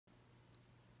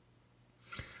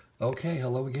Okay,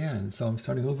 hello again. So I'm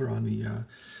starting over on the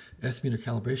S-meter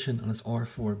calibration on this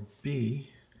R4B.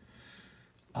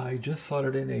 I just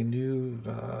soldered in a new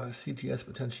CTS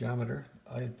potentiometer.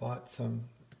 I had bought some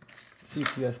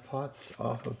CTS pots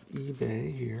off of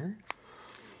eBay here.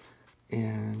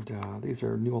 And these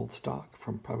are new old stock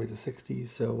from probably the 60s.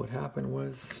 So what happened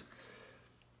was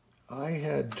I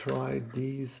had tried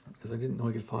these because I didn't know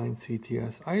I could find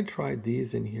CTS. I had tried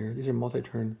these in here. These are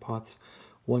multi-turn pots,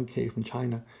 1K from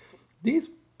China.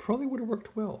 These probably would have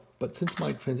worked well, but since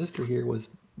my transistor here was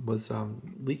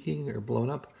leaking or blown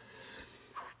up,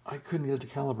 I couldn't get it to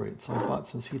calibrate. So I bought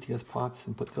some CTS pots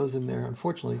and put those in there.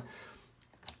 Unfortunately,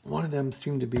 one of them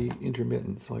seemed to be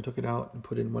intermittent, so I took it out and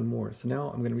put in one more. So now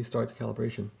I'm going to restart the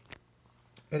calibration.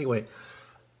 Anyway,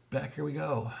 back here we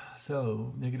go.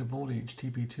 So negative voltage,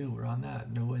 TP2, we're on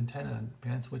that. No antenna,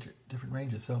 band switch at different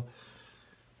ranges. So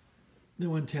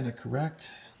no antenna, correct.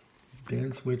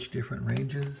 Band switch, different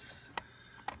ranges.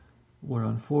 We're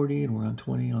on 40 and we're on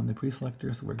 20 on the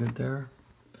pre-selector, so we're good there.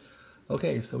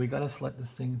 Okay, so we got to select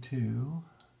this thing to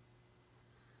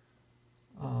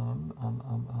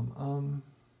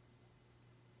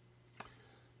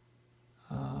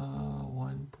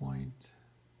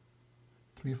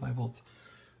 1.35 volts.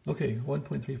 Okay,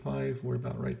 1.35, we're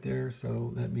about right there,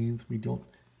 so that means we don't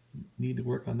need to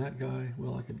work on that guy.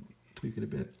 Well, I can tweak it a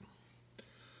bit.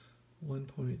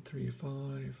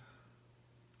 1.35.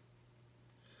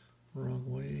 Wrong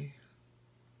way.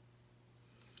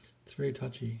 It's very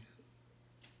touchy.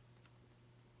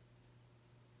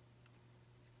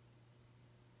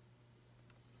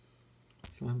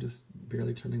 So I'm just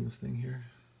barely turning this thing here.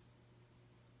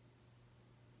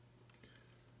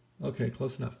 Okay,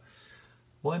 close enough.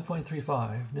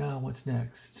 1.35. Now what's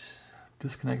next?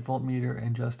 Disconnect voltmeter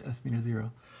and just S-meter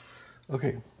 0.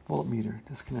 Okay, voltmeter,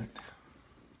 disconnect.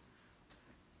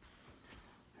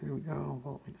 Here we go,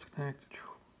 voltmeter disconnect.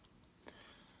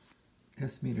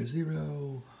 S-meter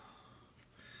 0.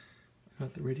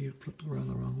 Got the radio flipped around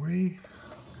the wrong way.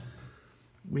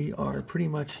 We are pretty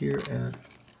much here at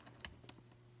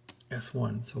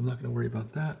S1, so I'm not going to worry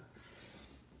about that.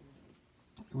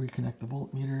 Reconnect the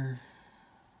voltmeter.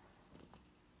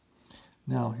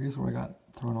 Now, here's where I got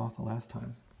thrown off the last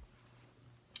time.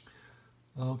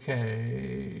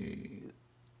 Okay,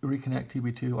 reconnect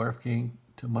TB2 RF gain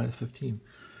to minus 15.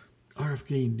 RF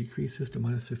gain decreases to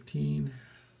minus 15.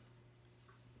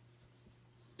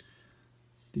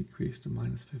 Decrease to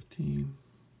minus 15.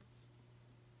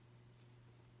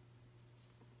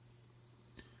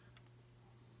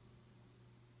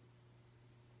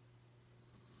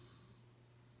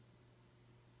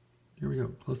 Here we go,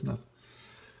 close enough.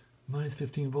 Minus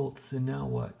 15 volts, and now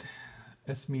what?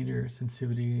 S-meter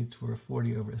sensitivity to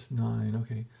 40 over S9,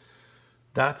 okay.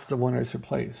 That's the one I just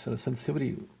replaced. So the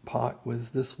sensitivity pot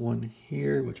was this one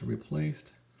here, which I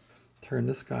replaced. Turn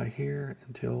this guy here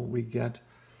until we get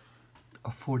a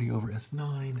 40 over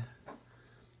S9.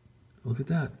 Look at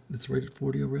that. It's right at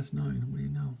 40 over S9. What do you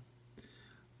know?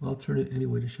 Well, I'll turn it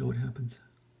anyway to show what happens.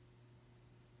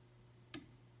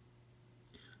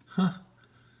 Huh.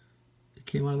 It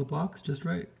came out of the box just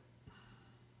right.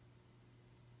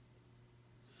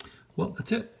 Well,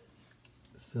 that's it.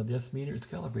 So the S-meter is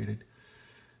calibrated.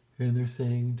 And they're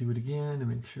saying do it again to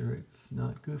make sure it's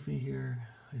not goofy here,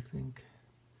 I think.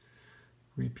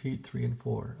 Repeat 3 and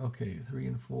 4. Okay, 3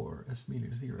 and 4.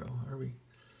 S-meter 0. Are we?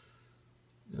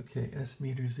 Okay,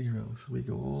 S-meter 0. So we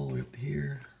go all the way up to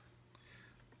here.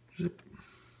 Zip.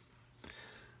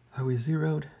 Are we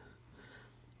zeroed?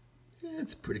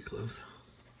 It's pretty close.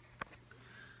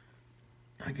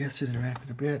 I guess it interacted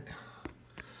a bit.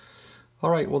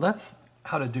 All right, well, that's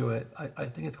how to do it. I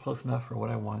think it's close enough for what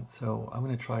I want, so I'm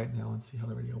going to try it now and see how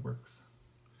the radio works.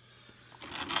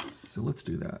 So let's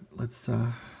do that. Let's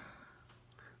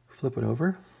flip it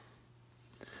over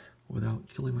without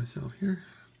killing myself here.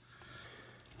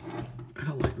 I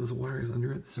don't like those wires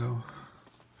under it, so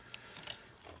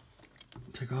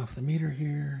take off the meter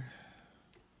here.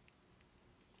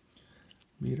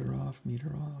 Meter off,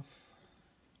 meter off.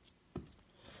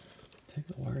 Take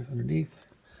the wires underneath.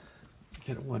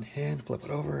 Get it one hand, flip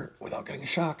it over without getting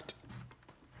shocked.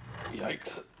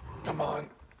 Yikes. Come on.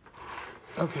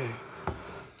 Okay.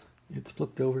 It's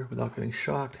flipped over without getting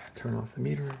shocked. Turn off the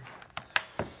meter.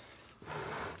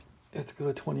 Let's go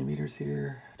to 20 meters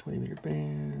here. 20 meter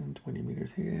band. 20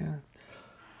 meters here.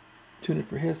 Tune it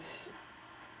for hiss.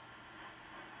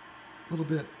 A little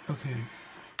bit. Okay.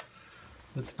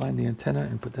 Let's find the antenna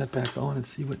and put that back on and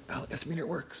see how the S-meter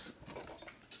works.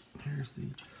 Here's the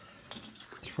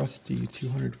trusty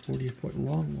 240-foot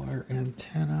long wire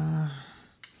antenna.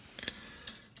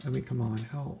 I mean, come on,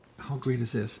 how great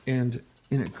is this? And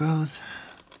in it goes.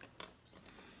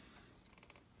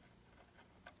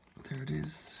 There it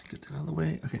is. Get that out of the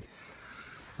way. Okay.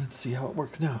 Let's see how it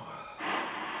works now.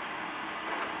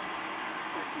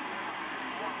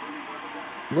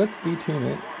 Let's detune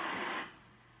it.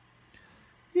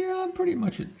 Yeah, I'm pretty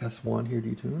much at S1 here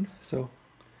detuned. So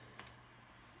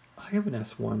I have an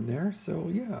S1 there. So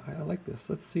yeah, I like this.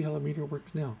 Let's see how the meter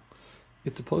works now.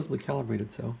 It's supposedly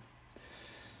calibrated, so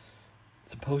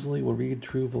supposedly will read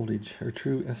true voltage or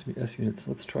true S units.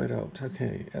 Let's try it out.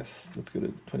 Okay, S. Let's go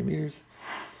to 20 meters.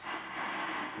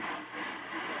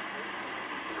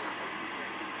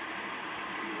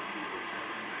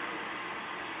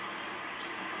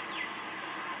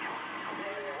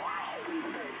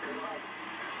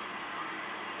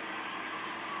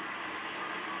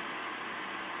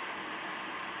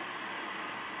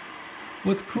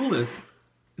 What's cool is,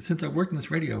 since I worked in this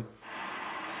radio,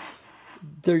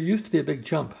 there used to be a big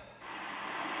jump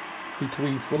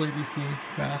between slow ABC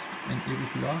fast and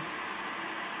ABC off.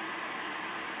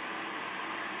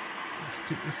 Let's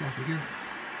take this off of here.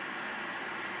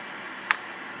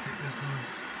 Take this off.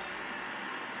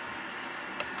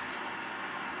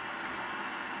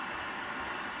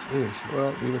 Jeez,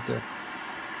 well, leave it there.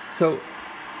 So,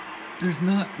 there's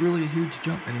not really a huge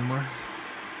jump anymore.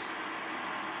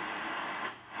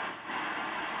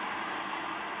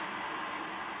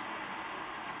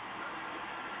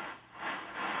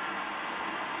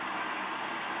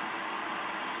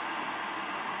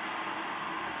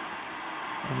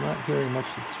 I'm not hearing much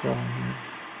that's strong here.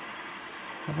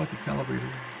 How about the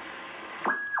calibrator?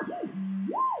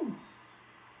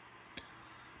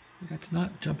 Yeah, it's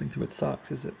not jumping through its socks,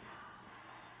 is it?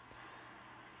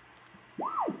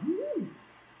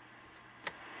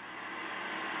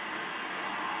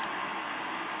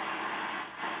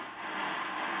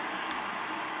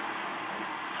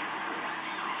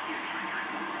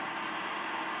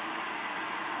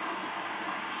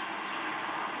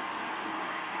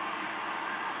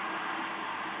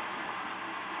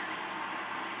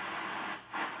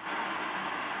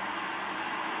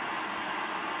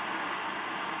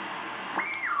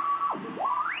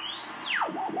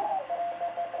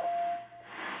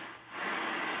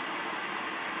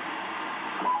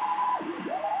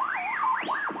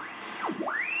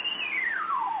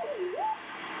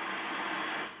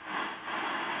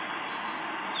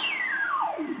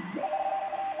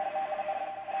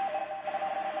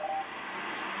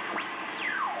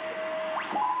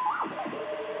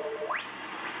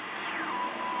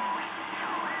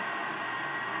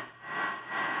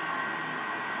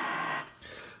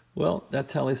 Well,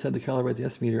 that's how they said to calibrate the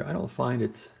S meter. I don't find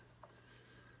it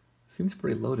seems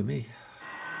pretty low to me.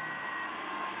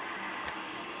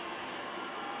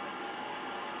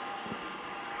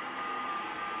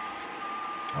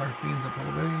 RF gain's up all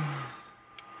the way.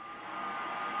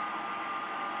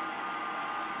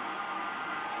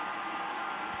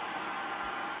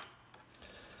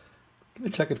 I'm gonna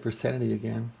check it for sanity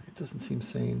again. It doesn't seem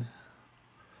sane.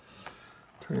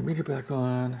 Turn the meter back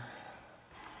on.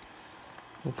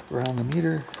 Let's ground the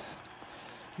meter.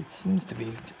 It seems to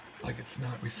be like it's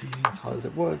not receiving as hot as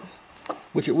it was,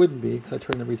 which it wouldn't be because I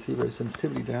turned the receiver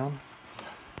sensitivity down.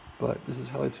 But this is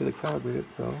how I say they calibrate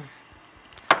it, so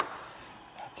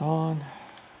that's on.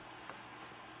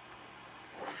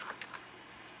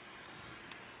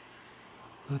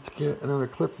 Let's get another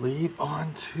clip lead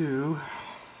onto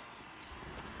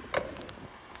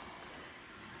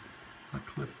a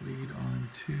clip lead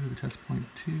onto the test point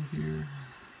 2 here.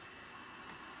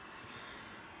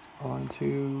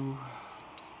 Onto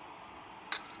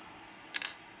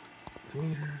the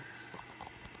meter,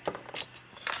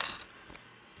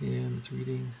 and it's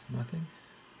reading nothing.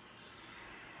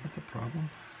 That's a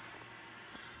problem.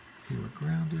 Okay, we're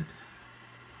grounded.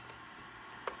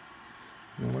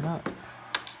 No, we're not.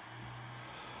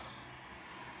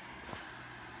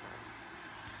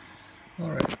 All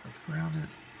right, let's ground it.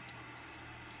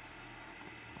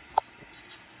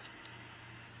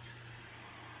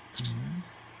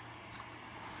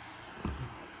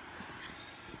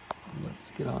 And let's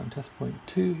get on test point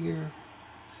 2 here.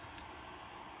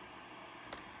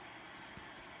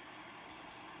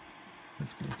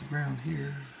 This goes to ground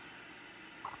here.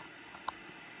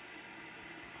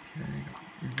 Okay, got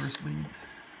reverse leads.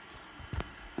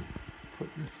 Put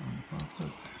this on the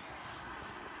positive.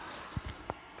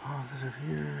 Positive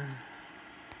here.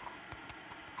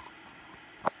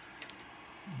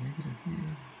 Negative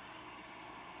here.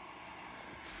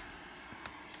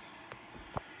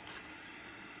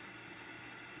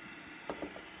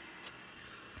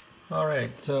 All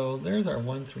right, so there's our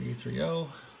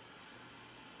 1330.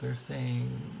 They're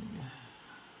saying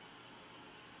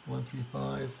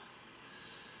 135.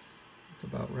 That's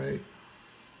about right.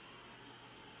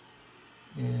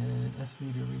 And S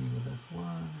meter reading of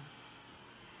S1.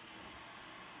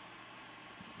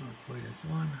 It's not quite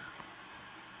S1.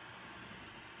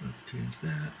 Let's change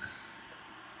that.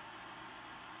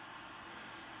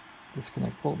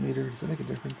 Disconnect voltmeter. Does that make a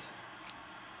difference?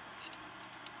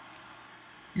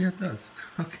 Yeah, it does.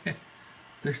 Okay.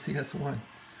 There's the S1.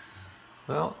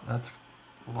 Well, that's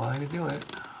why I do it.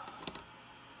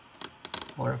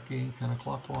 RF gain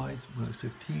counterclockwise, minus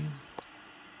 15.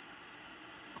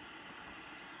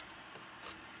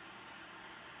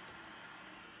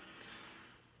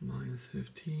 Minus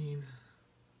 15.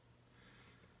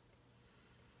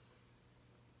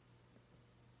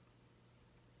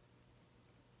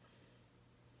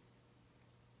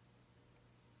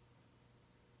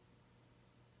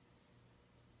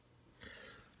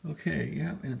 Okay,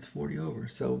 yeah, and it's 40 over.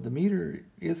 So the meter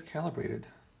is calibrated.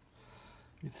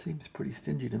 It seems pretty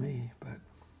stingy to me, but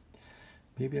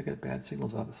maybe I get bad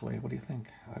signals out this way. What do you think?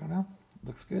 I don't know.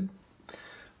 Looks good.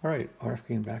 All right, RF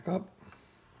gain back up.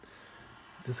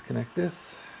 Disconnect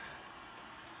this.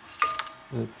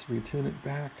 Let's retune it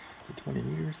back to 20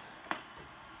 meters.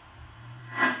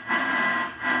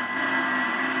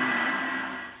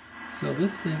 So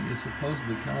this thing is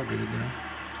supposedly calibrated now.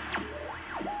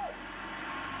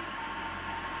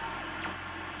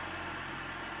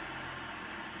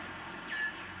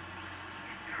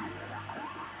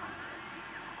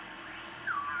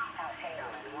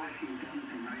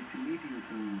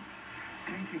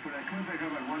 Thank you for that. Contact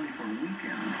number 1 for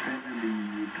weekend.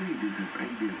 73, this is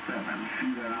 87.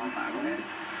 Figure out that way.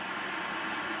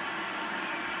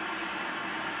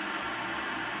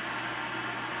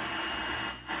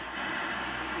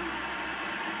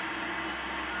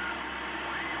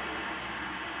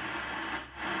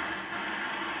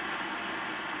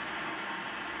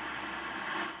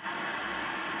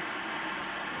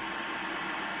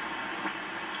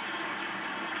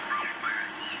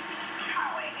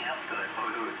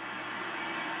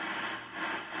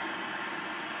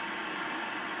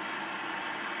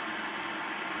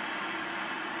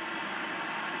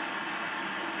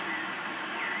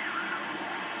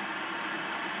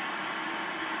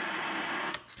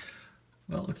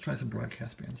 Well, let's try some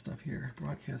broadcast band stuff here.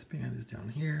 Broadcast band is down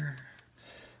here.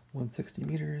 160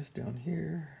 meters down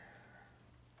here.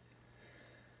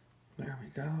 There we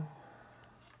go.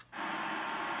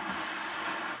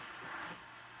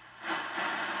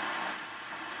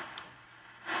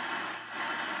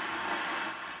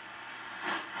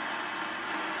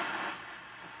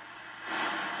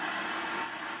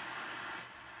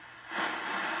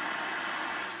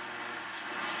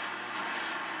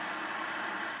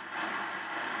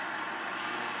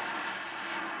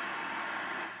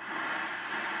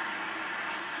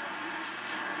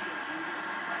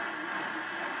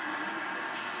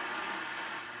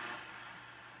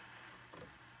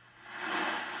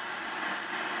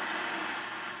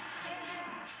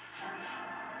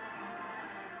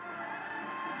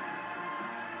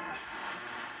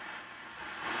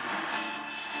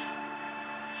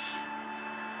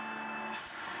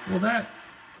 Well,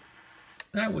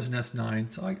 that was an S9,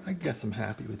 so I guess I'm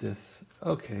happy with this.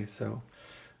 Okay, so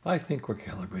I think we're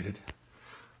calibrated.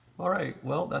 All right,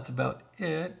 well, that's about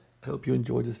it. I hope you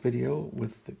enjoyed this video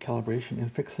with the calibration and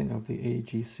fixing of the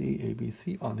AGC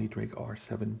ABC on the Drake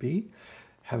R4B.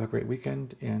 Have a great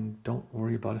weekend, and don't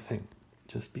worry about a thing.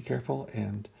 Just be careful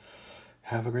and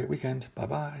have a great weekend.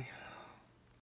 Bye-bye.